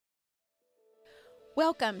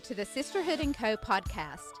Welcome to the Sisterhood & Co.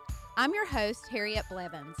 podcast. I'm your host, Harriet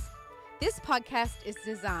Blevins. This podcast is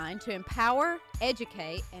designed to empower,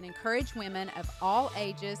 educate, and encourage women of all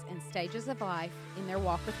ages and stages of life in their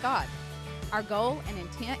walk with God. Our goal and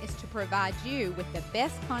intent is to provide you with the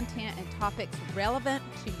best content and topics relevant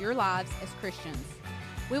to your lives as Christians.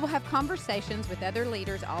 We will have conversations with other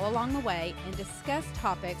leaders all along the way and discuss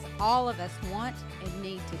topics all of us want and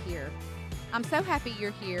need to hear. I'm so happy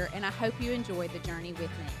you're here, and I hope you enjoy the journey with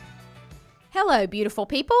me. Hello, beautiful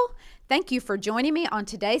people. Thank you for joining me on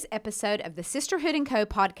today's episode of the Sisterhood & Co.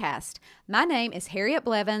 podcast. My name is Harriet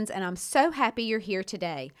Blevins, and I'm so happy you're here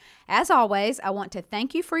today. As always, I want to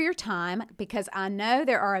thank you for your time because I know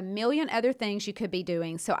there are a million other things you could be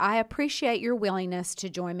doing, so I appreciate your willingness to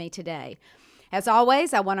join me today. As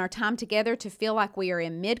always, I want our time together to feel like we are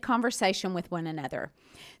in mid-conversation with one another.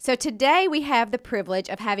 So today we have the privilege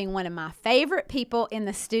of having one of my favorite people in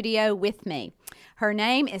the studio with me. Her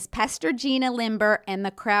name is Pastor Jeana Lindbert, and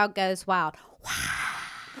the crowd goes wild. Wow.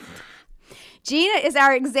 Jeana is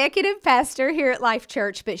our executive pastor here at Life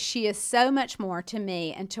Church, but she is so much more to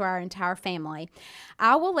me and to our entire family.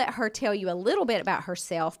 I will let her tell you a little bit about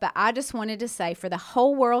herself, but I just wanted to say for the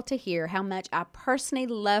whole world to hear how much I personally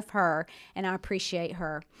love her and I appreciate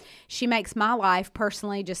her. She makes my life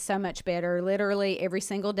personally just so much better, literally every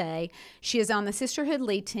single day. She is on the Sisterhood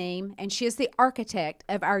Lead Team, and she is the architect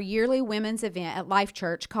of our yearly women's event at Life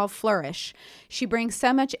Church called Flourish. She brings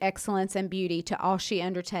so much excellence and beauty to all she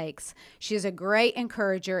undertakes. She is a great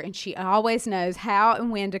encourager, and she always knows how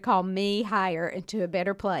and when to call me higher into a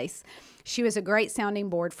better place. She was a great sounding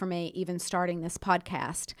board for me, even starting this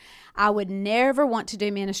podcast. I would never want to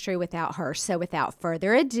do ministry without her. So without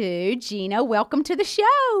further ado, Jeana, welcome to the show.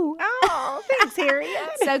 Oh, thanks, Harriet.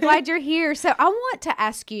 So glad you're here. So I want to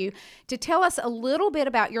ask you to tell us a little bit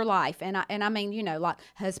about your life. And I mean, you know, like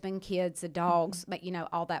husband, kids, the dogs, but, you know,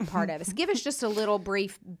 all that part of us. Give us just a little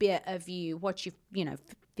brief bit of you, what you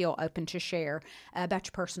feel open to share about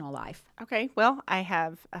your personal life. Okay, well, I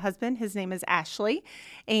have a husband. His name is Ashley,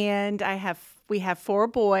 and we have 4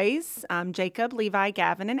 boys, Jacob, Levi,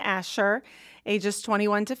 Gavin, and Asher, ages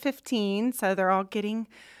 21 to 15. So they're all getting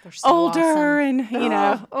older and,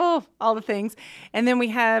 all the things. And then we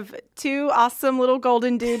have 2 awesome little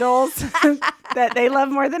golden doodles that they love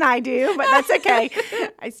more than I do, but that's okay.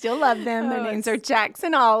 I still love them. Their names are Jax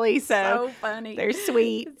and Ollie. So funny. They're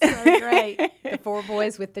sweet. It's so great. The 4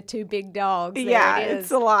 boys with the 2 big dogs.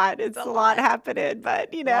 It's a lot. It's a lot happening,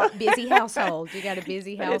 but busy household. You got a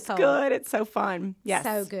busy household. It's good. It's so fun. Yes.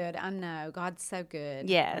 So good. I know. God's so good.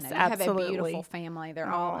 Yes, you absolutely. have a beautiful family.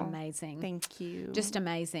 They're all amazing. Thank you. Just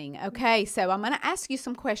amazing. Okay, so I'm going to ask you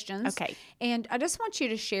some questions. Okay. And I just want you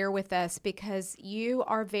to share with us because you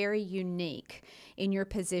are very unique in your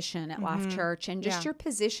position at Life Church and just your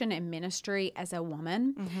position in ministry as a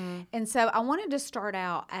woman. And so I wanted to start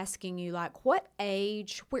out asking you, like, what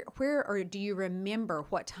age, where or do you remember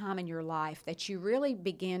what time in your life that you really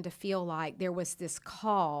began to feel like there was this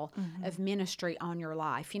call of ministry on your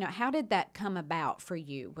life? You know, how did that come about for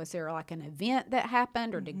you? Was there like an event that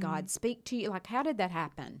happened, or did God speak to you? Like, how did that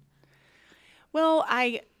happen? Well,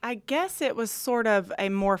 I guess it was sort of a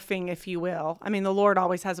morphing, if you will. I mean, the Lord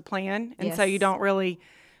always has a plan, and so you don't really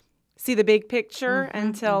see the big picture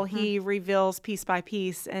until He reveals piece by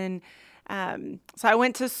piece. And so I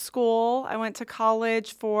went to school. I went to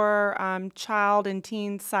college for child and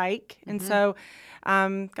teen psych, and so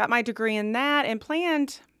got my degree in that and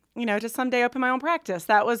planned to someday open my own practice.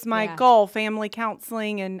 That was my goal, family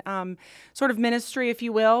counseling and sort of ministry, if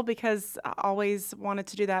you will, because I always wanted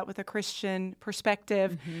to do that with a Christian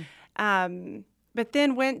perspective. But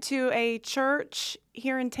then went to a church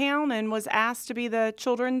here in town and was asked to be the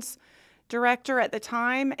children's director at the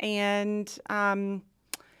time and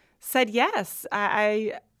said yes.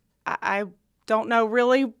 I don't know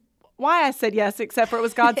really why I said yes, except for it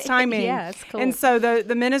was God's timing. It's cool. And so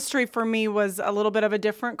the ministry for me was a little bit of a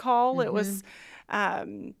different call. It was,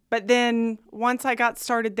 but then once I got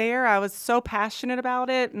started there, I was so passionate about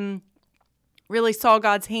it and really saw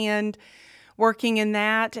God's hand working in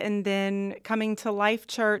that. And then coming to Life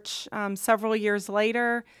Church several years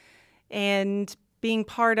later and being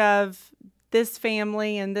part of this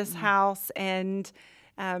family and this house and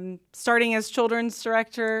starting as children's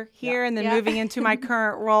director here and then moving into my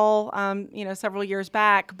current role, several years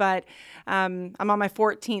back. But I'm on my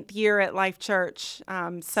 14th year at Life Church.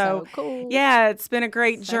 So cool. Yeah, it's been a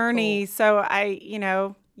great journey. Cool. So I,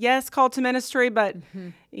 yes, called to ministry, but,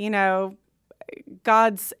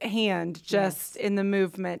 God's hand just in the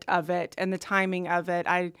movement of it and the timing of it.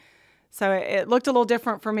 I So it looked a little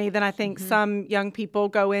different for me than I think some young people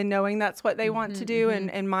go in knowing that's what they want to do.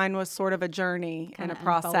 And mine was sort of a journey and a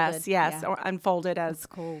process. Yes, or unfolded as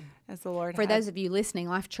the Lord For those of you listening,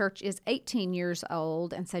 Life Church is 18 years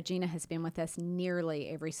old. And so Jeana has been with us nearly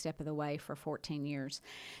every step of the way for 14 years.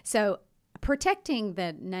 So protecting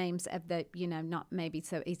the names of the, not maybe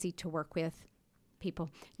so easy to work with people,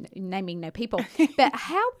 naming no people, but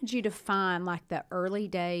how would you define like the early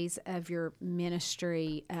days of your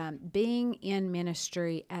ministry, being in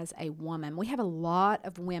ministry as a woman? We have a lot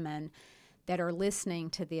of women that are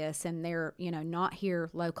listening to this, and they're, not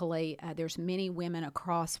here locally. There's many women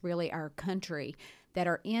across really our country that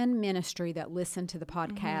are in ministry that listen to the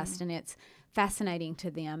podcast, and it's fascinating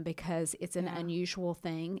to them because it's an unusual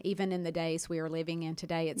thing. Even in the days we are living in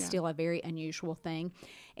today, it's still a very unusual thing.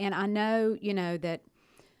 And I know, that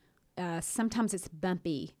sometimes it's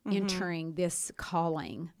bumpy entering this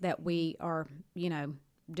calling that we are,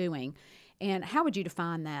 doing. And how would you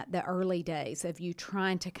define that, the early days of you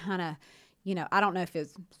trying to kind of, I don't know if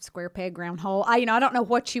it's square peg, round hole. I don't know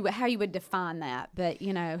how you would define that, but,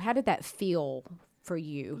 how did that feel for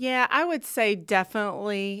you? Yeah, I would say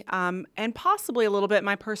definitely, and possibly a little bit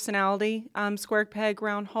my personality, square peg,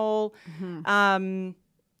 round hole.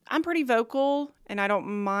 I'm pretty vocal, and I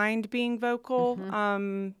don't mind being vocal.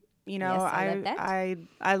 I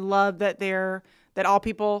love that all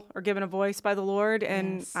people are given a voice by the Lord,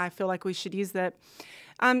 and I feel like we should use that.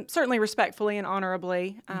 Certainly respectfully and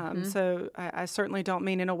honorably. So I certainly don't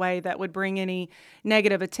mean in a way that would bring any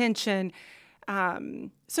negative attention.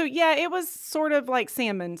 It was sort of like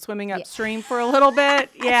salmon swimming upstream for a little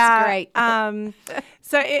bit. That's great.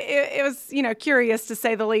 So it was, curious to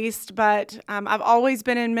say the least, but I've always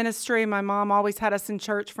been in ministry. My mom always had us in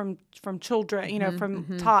church from children,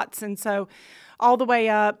 from tots. And so all the way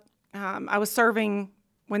up, I was serving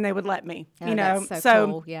when they would let me, That's so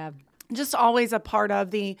cool. Yeah. Just always a part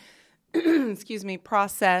of the,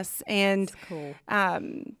 process. And, that's cool.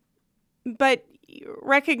 But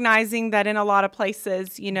recognizing that in a lot of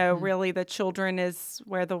places, really the children is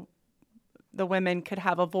where the women could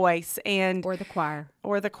have a voice, and or the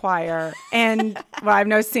choir. And well, I'm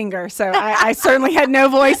no singer, so I certainly had no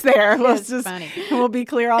voice there. We'll be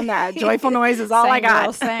clear on that. Joyful noise is all I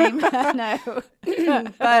got. Same. No.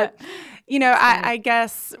 But I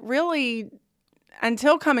guess really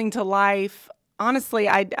until coming to Life, honestly,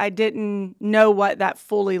 I didn't know what that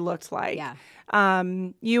fully looked like. Yeah.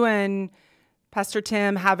 You and Pastor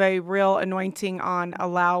Tim have a real anointing on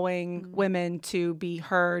allowing women to be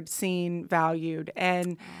heard, seen, valued.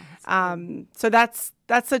 And so that's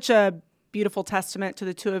such a beautiful testament to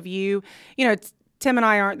the two of you. Tim and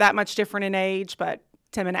I aren't that much different in age, but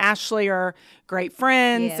Tim and Ashley are great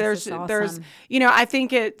friends. Yes, there's, awesome. I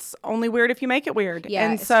think it's only weird if you make it weird. Yeah,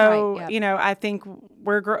 and so, right. Yep. I think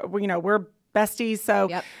we're besties. So,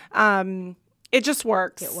 it just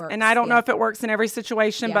works. And I don't know if it works in every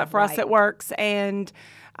situation, but for us it works. And,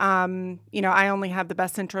 I only have the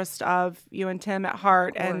best interest of you and Tim at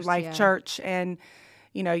heart, and Life Church. And,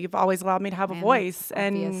 you've always allowed me to have a voice.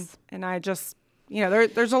 Obvious. And I just,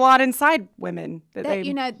 there's a lot inside women that they...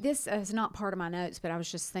 this is not part of my notes, but I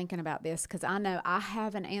was just thinking about this because I know I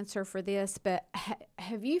have an answer for this, but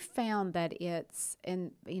have you found that it's,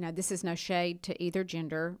 and this is no shade to either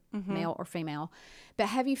gender, male or female, but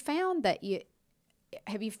have you found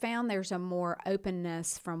there's a more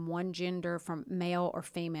openness from one gender, from male or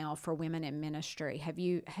female, for women in ministry? Have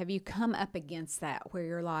you come up against that where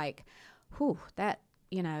you're like, whew, that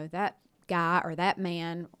guy or that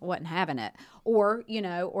man wasn't having it, or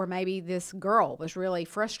maybe this girl was really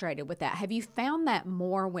frustrated with that? Have you found that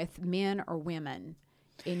more with men or women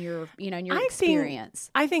in your experience?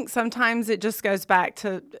 I think sometimes it just goes back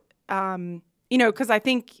to, because I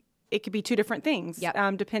think it could be two different things,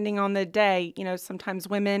 depending on the day. Sometimes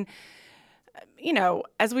women,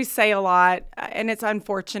 as we say a lot, and it's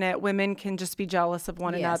unfortunate, women can just be jealous of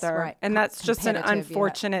one another. Right. And that's just an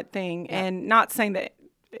unfortunate thing. Yep. And not saying that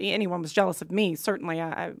anyone was jealous of me. Certainly,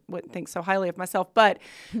 I wouldn't think so highly of myself. But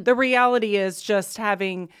the reality is just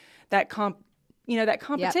having that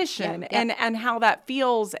competition and how that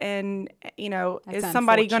feels, and is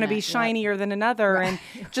somebody going to be shinier than another, and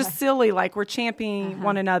just silly, like we're championing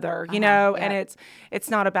one another, and it's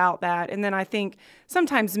not about that. And then I think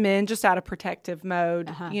sometimes men, just out of protective mode,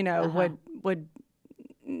 would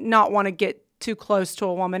not want to get too close to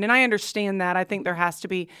a woman, and I understand that. I think there has to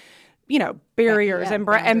be barriers and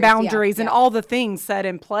boundaries and all the things set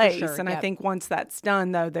in place. Sure, and I think once that's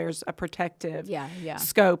done, though, there's a protective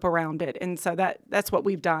scope around it. And so that's what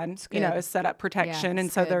we've done, is set up protection.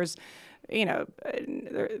 And so there's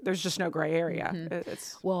there's just no gray area.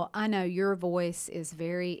 Well, I know your voice is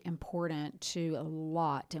very important to a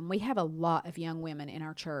lot, and we have a lot of young women in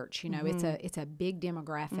our church. It's a big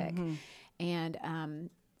demographic, and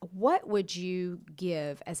what would you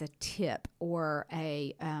give as a tip or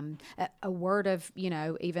a word of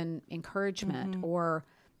even encouragement or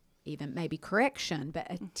even maybe correction, but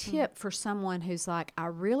a tip for someone who's like, I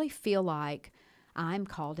really feel like I'm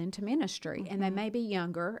called into ministry, and they may be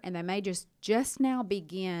younger, and they may just now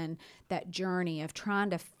begin that journey of trying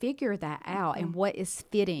to figure that out and what is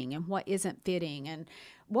fitting and what isn't fitting. And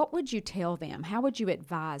what would you tell them? How would you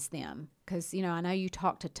advise them? Because, I know you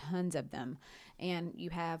talk to tons of them, and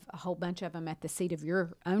you have a whole bunch of them at the seat of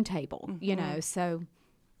your own table, so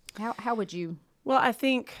how would you? Well, I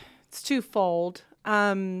think it's twofold.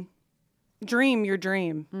 Dream your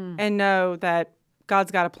dream and know that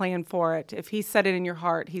God's got a plan for it. If He set it in your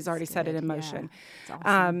heart, He's already set it in motion. Yeah. That's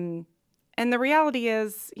awesome. And the reality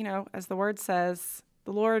is, as the Word says,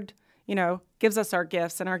 the Lord, gives us our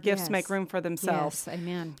gifts, and our gifts make room for themselves. Yes,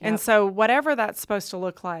 amen. Yep. And so whatever that's supposed to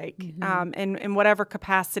look like, in whatever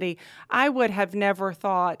capacity, I would have never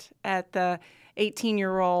thought at the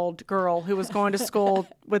 18-year-old girl who was going to school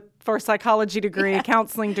for a psychology degree, a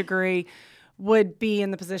counseling degree, would be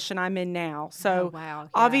in the position I'm in now. So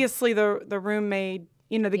obviously the room made,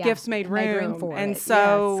 the gifts made room for and it.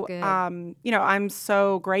 so, Yes, I'm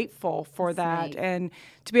so grateful for that. Neat. And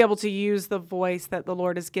to be able to use the voice that the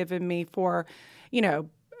Lord has given me for,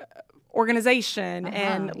 organization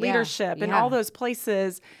and leadership and all those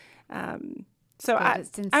places. So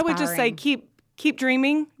I would just say, keep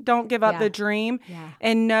dreaming. Don't give up the dream,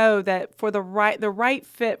 and know that for the right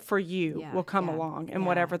fit for you will come along, and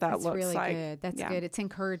whatever that looks really like. Good. That's good. It's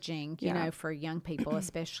encouraging, for young people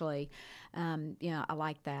especially. I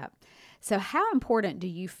like that. So how important do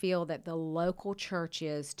you feel that the local church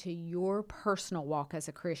is to your personal walk as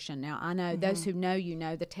a Christian? Now, I know those who know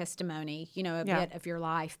the testimony, a bit of your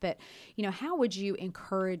life, but, how would you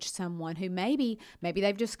encourage someone who maybe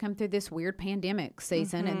they've just come through this weird pandemic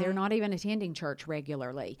season and they're not even attending church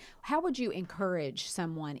regularly? How would you encourage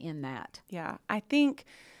someone in that? Yeah, I think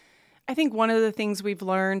one of the things we've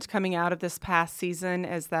learned coming out of this past season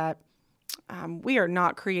is that we are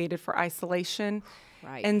not created for isolation.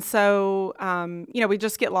 Right. And so, we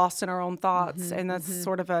just get lost in our own thoughts, and that's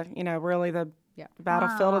sort of a, really the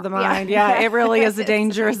battlefield of the mind. Yeah, it really is a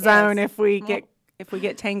dangerous zone if we get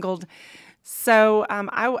tangled. So,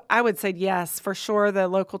 I would say yes, for sure. The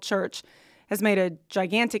local church has made a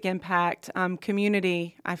gigantic impact.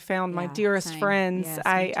 Community, I found my dearest friends. Yes,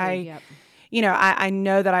 I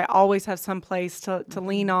know that I always have some place to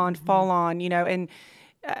lean on, fall on, and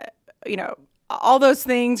all those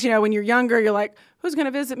things, when you're younger, you're like, who's going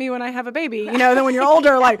to visit me when I have a baby? Then when you're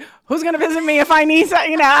older, like, who's going to visit me if I need,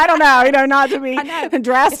 I don't know, not to be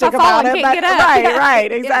drastic about it, but right,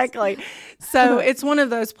 exactly. So it's one of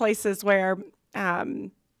those places where, you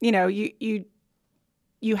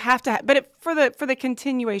have to, but for the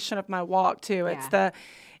continuation of my walk too,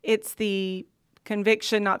 it's the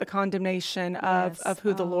conviction, not the condemnation of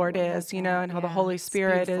who the Lord is, and how the Holy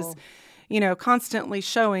Spirit is, constantly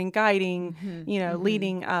showing, guiding,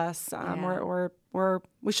 leading us.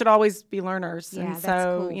 We should always be learners. Yeah, and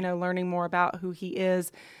so, cool. Learning more about who He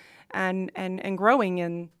is and growing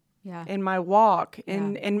in my walk,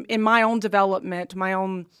 in my own development, my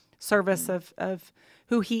own service of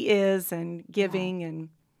who He is and giving and,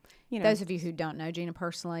 Those of you who don't know Jeana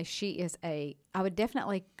personally, she is I would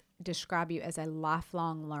definitely describe you as a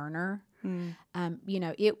lifelong learner.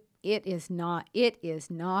 It is not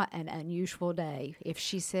an unusual day if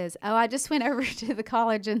she says, "Oh, I just went over to the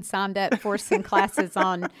college and signed up for some classes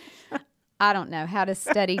on, I don't know, how to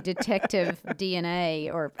study detective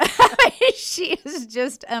DNA," or she is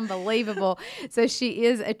just unbelievable. So she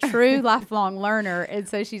is a true lifelong learner, and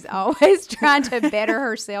so she's always trying to better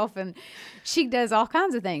herself, and she does all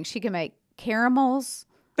kinds of things. She can make caramels.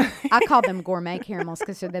 I call them gourmet caramels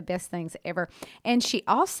because they're the best things ever. And she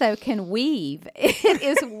also can weave. It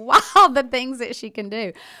is wild the things that she can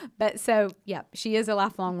do. But so, she is a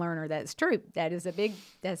lifelong learner. That's true. That's a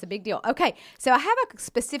big deal. Okay, so I have a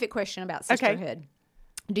specific question about sisterhood. Okay.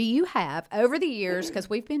 Do you have, over the years, because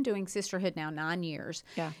we've been doing sisterhood now 9 years,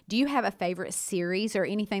 do you have a favorite series or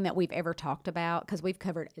anything that we've ever talked about? Because we've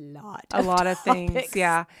covered a lot of things,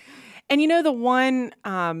 yeah. And the one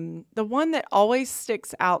that always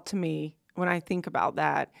sticks out to me when I think about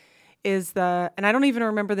that is and I don't even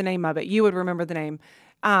remember the name of it. You would remember the name.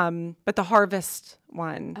 But the harvest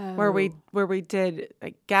one where we did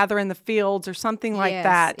gather in the fields or something like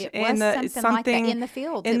that. It was something like that in the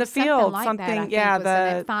fields. In the fields, find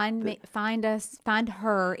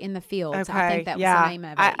her in the fields. Okay, I think that was the name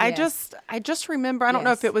of it. I just remember. I don't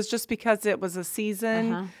know if it was just because it was a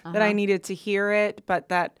season that I needed to hear it, but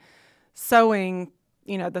that sowing,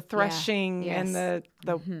 the threshing and the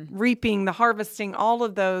reaping, the harvesting, all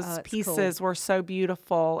of those pieces were so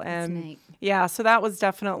beautiful. And so that was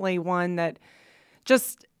definitely one that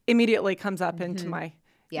just immediately comes up into my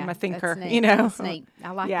thinker. That's neat. That's neat.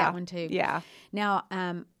 I like that one too. Yeah. Now,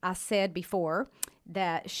 I said before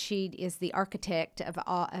that she is the architect of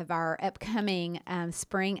our upcoming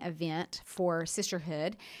spring event for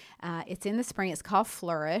Sisterhood. It's in the spring. It's called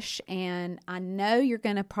Flourish, and I know you're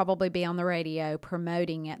going to probably be on the radio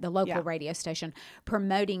promoting it, the local radio station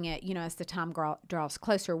promoting it, as the time draws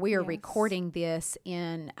closer. We are recording this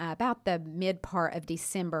in about the mid part of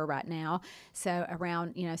December right now, so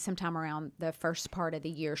around, sometime around the first part of the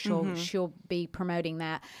year, she'll be promoting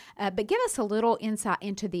that. But give us a little insight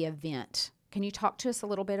into the event. Can you talk to us a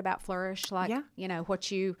little bit about Flourish? What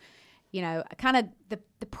you, kind of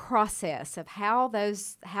the process of how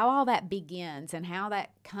all that begins and how that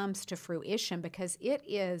comes to fruition, because it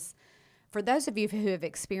is, for those of you who have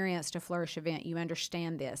experienced a Flourish event, you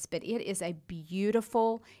understand this, but it is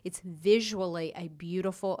it's visually a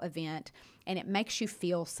beautiful event, and it makes you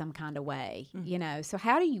feel some kind of way, So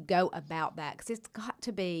how do you go about that? Because it's got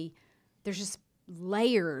to be, there's just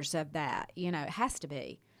layers of that, it has to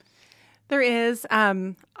be. There is.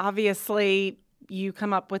 Obviously, you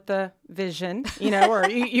come up with the vision, or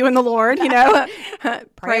you and the Lord,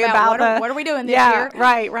 pray about what are we doing this year?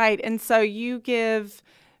 Right. And so you give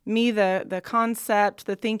me the concept,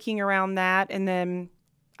 the thinking around that, and then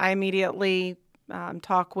I immediately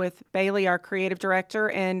talk with Bailey, our creative director,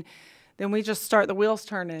 and then we just start the wheels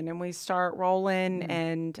turning and we start rolling,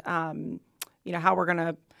 and how we're going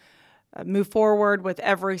to move forward with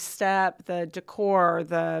every step, the decor,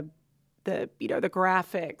 the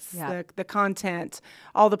graphics, the content,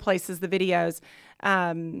 all the places, the videos.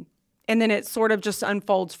 And then it sort of just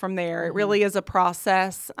unfolds from there. It really is a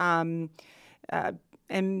process. And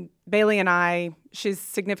Bailey and I, she's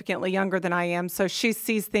significantly younger than I am, so she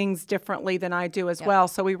sees things differently than I do as well.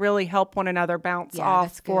 So we really help one another bounce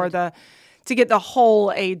off to get the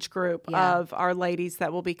whole age group of our ladies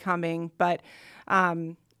that will be coming. But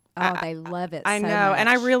they love it. I know, much. And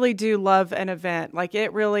I really do love an event. Like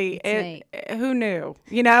it really, who knew,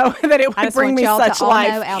 that it would bring me such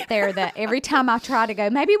life. I know out there that every time I try to go,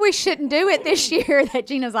 maybe we shouldn't do it this year, that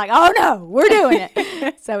Jeana's like, oh no, we're doing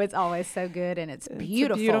it. So it's always so good, and it's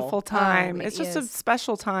beautiful. It's a beautiful time. It's just a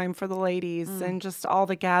special time for the ladies, and just all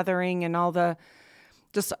the gathering and all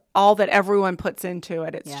that everyone puts into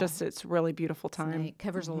it. It's really beautiful time. It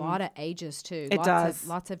covers a lot of ages too. It does.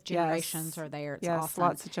 Lots of generations are there. It's awesome.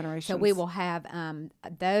 Lots of generations. So we will have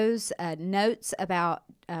those notes about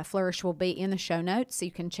Flourish will be in the show notes, so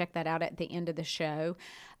you can check that out at the end of the show.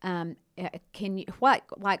 What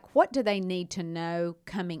do they need to know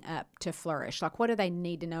coming up to Flourish? Like, what do they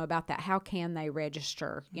need to know about that? How can they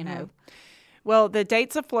register? Well, the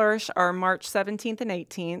dates of Flourish are March 17th and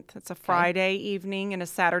 18th. It's a Friday evening and a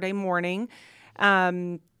Saturday morning.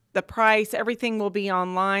 The price, everything will be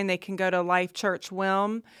online. They can go to Life Church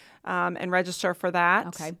Wilm and register for that.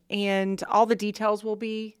 Okay. And all the details will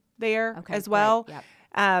be there as well.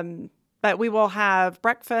 Yep. But we will have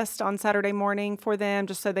breakfast on Saturday morning for them,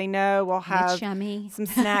 just so they know. We'll have some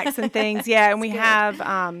snacks and things. Yeah, and we have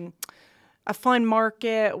a fun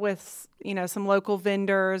market with some local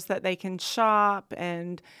vendors that they can shop,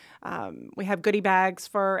 and we have goodie bags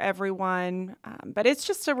for everyone. But it's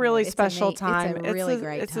just a really special time. It's a really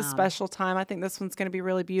great time. It's a special time. I think this one's going to be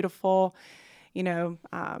really beautiful.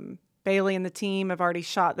 Bailey and the team have already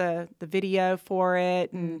shot the video for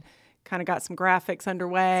it, and kind of got some graphics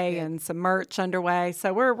underway and some merch underway.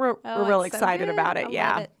 So we're really excited about it.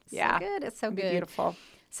 Love it. So good. It's so good. Beautiful.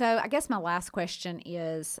 So I guess my last question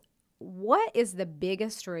is, what is the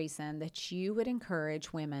biggest reason that you would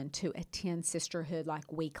encourage women to attend Sisterhood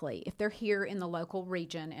like weekly if they're here in the local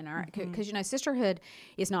region? Because Sisterhood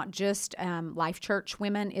is not just Life Church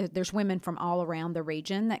women. There's women from all around the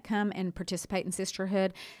region that come and participate in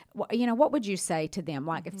Sisterhood. What would you say to them?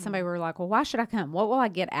 Like if somebody were like, well, why should I come? What will I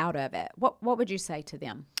get out of it? What would you say to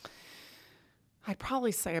them? I'd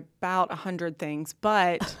probably say about 100 things,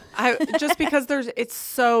 but just because it's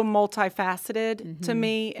so multifaceted to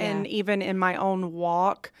me, and even in my own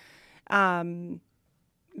walk,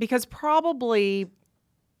 because probably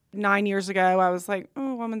 9 years ago I was like,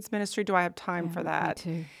 oh, women's ministry. Do I have time for that?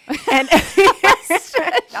 Me too. And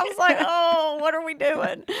I was like, oh, what are we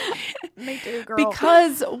doing? Me too, girl.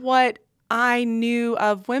 Because what I knew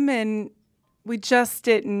of women, we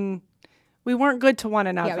weren't good to one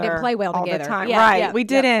another. Yeah, we didn't play well all together. The time. Yeah, right, yeah, we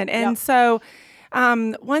didn't. Yep, and so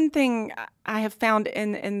one thing I have found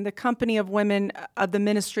in the company of women of the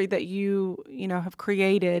ministry that you have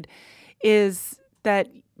created is that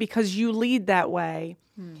because you lead that way,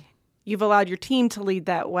 you've allowed your team to lead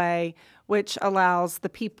that way, which allows the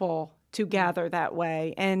people to gather that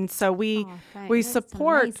way. And so we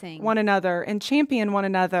support one another and champion one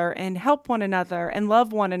another and help one another and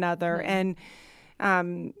love one another. And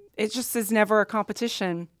it just is never a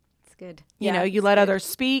competition. It's good. You let others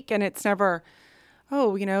speak, and it's never,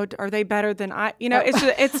 are they better than I?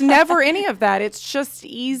 It's never any of that. It's just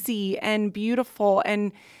easy and beautiful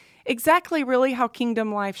and exactly really how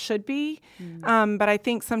kingdom life should be. But I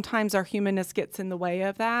think sometimes our humanness gets in the way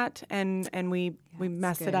of that, and we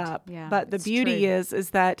mess it up. Yeah, but the beauty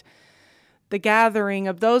is that the gathering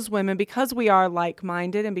of those women, because we are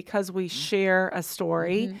like-minded and because we share a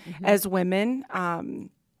story as women,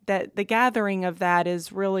 that the gathering of that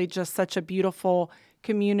is really just such a beautiful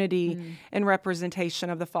community and representation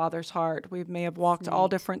of the Father's heart. We may have walked all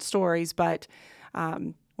different stories, but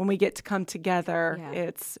when we get to come together,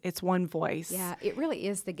 it's one voice. Yeah, it really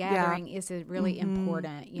is. The gathering is really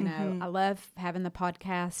important. I love having the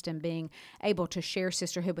podcast and being able to share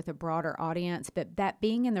sisterhood with a broader audience, but that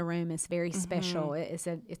being in the room is very special. It's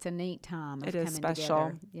a neat time of it coming is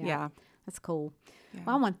special. Together. Yeah. That's cool. Yeah.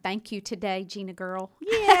 Well, I want to thank you today, Jeana Girl.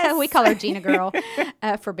 Yes. We call her Jeana Girl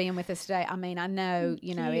for being with us today. I mean, I know,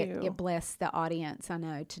 it blessed the audience, I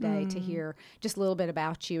know, today to hear just a little bit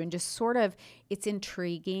about you and just sort of, it's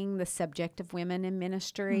intriguing, the subject of women in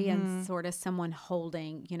ministry and sort of someone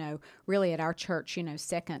holding, really at our church,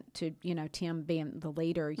 second to, Tim being the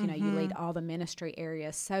leader, you lead all the ministry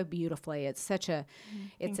areas so beautifully. It's such a,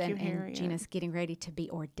 and Jeana's getting ready to be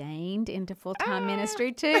ordained into full-time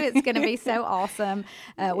ministry too. It's going to be so awesome.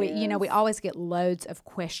 We always get loads of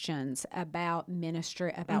questions about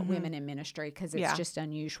ministry, about women in ministry, because it's just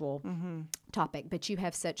unusual topic. But you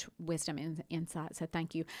have such wisdom and insight, so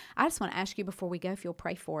thank you. I just want to ask you before we go if you'll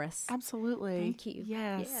pray for us. Absolutely. Thank you.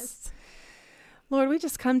 Yes. Lord, we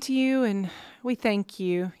just come to you and we thank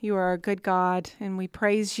you. You are a good God, and we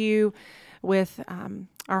praise you with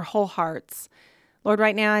our whole hearts. Lord,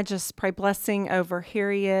 right now I just pray blessing over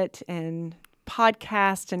Harriet and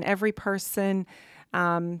podcast and every person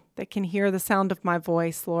that can hear the sound of my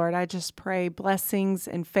voice, Lord. I just pray blessings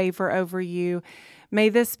and favor over you. May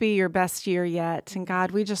this be your best year yet. And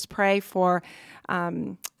God, we just pray for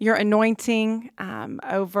your anointing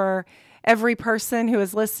over every person who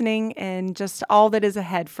is listening and just all that is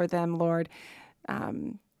ahead for them, Lord.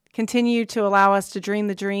 Continue to allow us to dream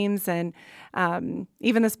the dreams, and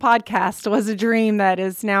even this podcast was a dream that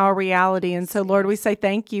is now a reality. And so, Lord, we say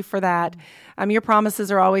thank you for that. Your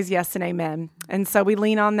promises are always yes and amen. And so we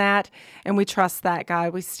lean on that and we trust that,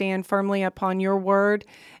 God. We stand firmly upon your word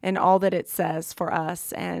and all that it says for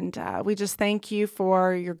us. And we just thank you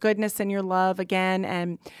for your goodness and your love again,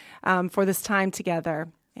 and for this time together.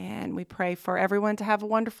 And we pray for everyone to have a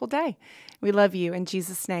wonderful day. We love you. In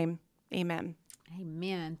Jesus' name, amen.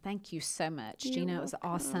 Amen. Thank you so much, Jeana. It was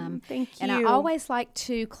awesome. Thank you. And I always like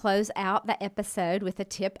to close out the episode with a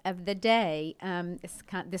tip of the day.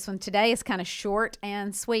 This one today is kind of short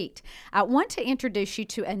and sweet. I want to introduce you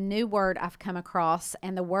to a new word I've come across,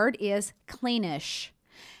 and the word is cleanish.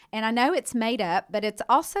 And I know it's made up, but it's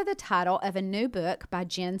also the title of a new book by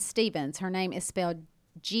Jen Stevens. Her name is spelled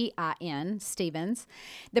Gin, Stevens.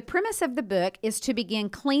 The premise of the book is to begin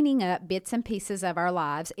cleaning up bits and pieces of our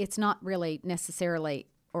lives. It's not really necessarily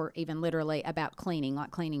or even literally about cleaning,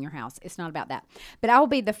 like cleaning your house. It's not about that. But I will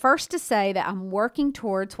be the first to say that I'm working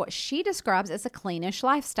towards what she describes as a cleanish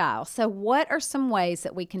lifestyle. So what are some ways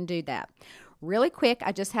that we can do that? Really quick,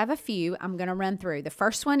 I just have a few I'm going to run through. The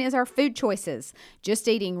first one is our food choices. Just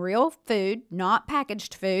eating real food, not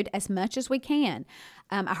packaged food, as much as we can.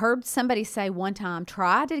 I heard somebody say one time,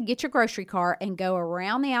 try to get your grocery cart and go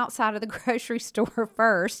around the outside of the grocery store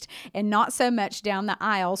first and not so much down the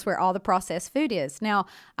aisles where all the processed food is. Now,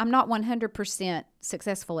 I'm not 100%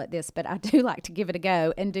 successful at this, but I do like to give it a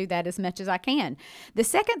go and do that as much as I can. The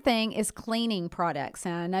second thing is cleaning products.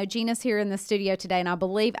 And I know Jeana's here in the studio today, and I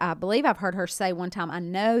believe I've heard her say one time, I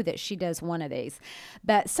know that she does one of these.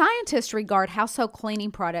 But scientists regard household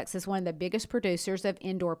cleaning products as one of the biggest producers of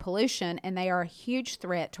indoor pollution, and they are a huge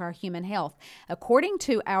threat to our human health. According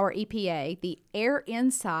to our EPA, the air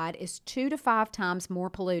inside is 2 to 5 times more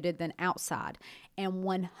polluted than outside, and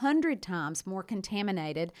 100 times more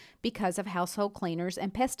contaminated because of household cleaning cleaners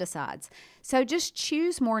and pesticides. So just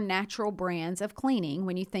choose more natural brands of cleaning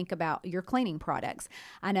when you think about your cleaning products.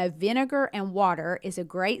 I know vinegar and water is a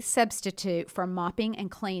great substitute for mopping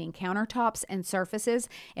and cleaning countertops and surfaces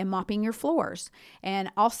and mopping your floors.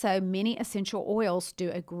 And also many essential oils do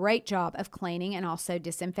a great job of cleaning and also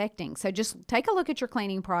disinfecting. So just take a look at your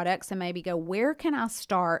cleaning products and maybe go, where can I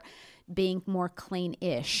start being more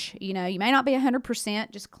clean-ish? You know, you may not be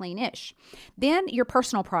 100%, just clean-ish. Then your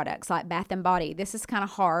personal products like Bath and Body. This is kind of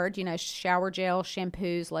hard, you know, shower gel,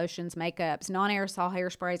 shampoos, lotions, makeups, non-aerosol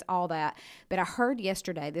hairsprays, all that. But I heard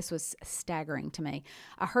yesterday, this was staggering to me.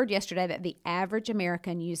 I heard yesterday that the average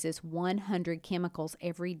American uses 100 chemicals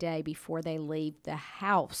every day before they leave the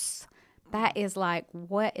house. That is like,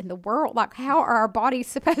 what in the world? Like, how are our bodies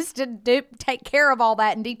supposed to take care of all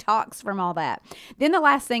that and detox from all that? Then the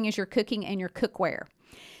last thing is your cooking and your cookware.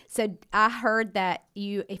 So I heard that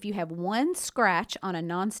if you have one scratch on a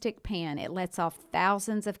nonstick pan, it lets off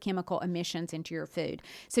thousands of chemical emissions into your food.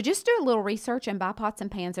 So just do a little research and buy pots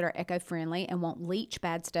and pans that are eco-friendly and won't leach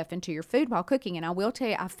bad stuff into your food while cooking. And I will tell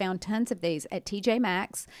you, I found tons of these at TJ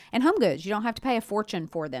Maxx and Home Goods. You don't have to pay a fortune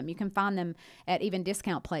for them. You can find them at even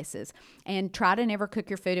discount places. And try to never cook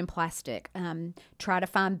your food in plastic. Try to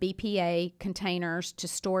find BPA containers to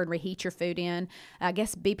store and reheat your food in. I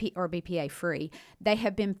guess BPA free. They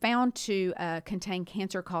have been found to contain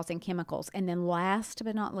cancer-causing chemicals. And then last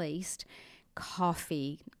but not least,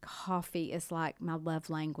 coffee. Coffee is like my love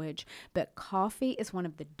language, but coffee is one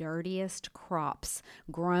of the dirtiest crops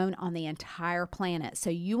grown on the entire planet.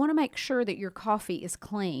 So you want to make sure that your coffee is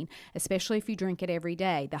clean, especially if you drink it every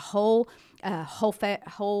day. The whole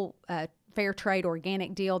fair trade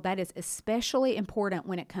organic deal, that is especially important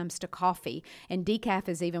when it comes to coffee, and decaf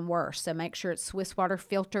is even worse. So make sure it's Swiss water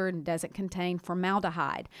filtered and doesn't contain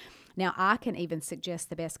formaldehyde. Now, I can even suggest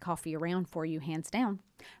the best coffee around for you, hands down.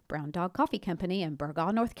 Brown Dog Coffee Company in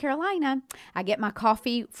Burgaw, North Carolina. I get my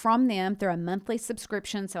coffee from them through a monthly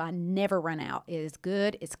subscription, so I never run out. It is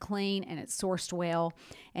good, it's clean, and it's sourced well,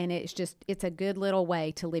 and it's a good little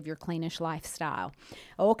way to live your cleanish lifestyle.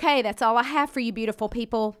 Okay, that's all I have for you, beautiful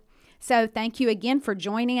people. So thank you again for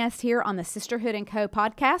joining us here on the Sisterhood & Co.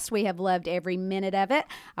 podcast. We have loved every minute of it.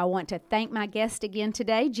 I want to thank my guest again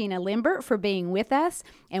today, Jeana Lindbert, for being with us.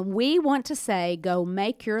 And we want to say, go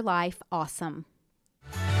make your life awesome.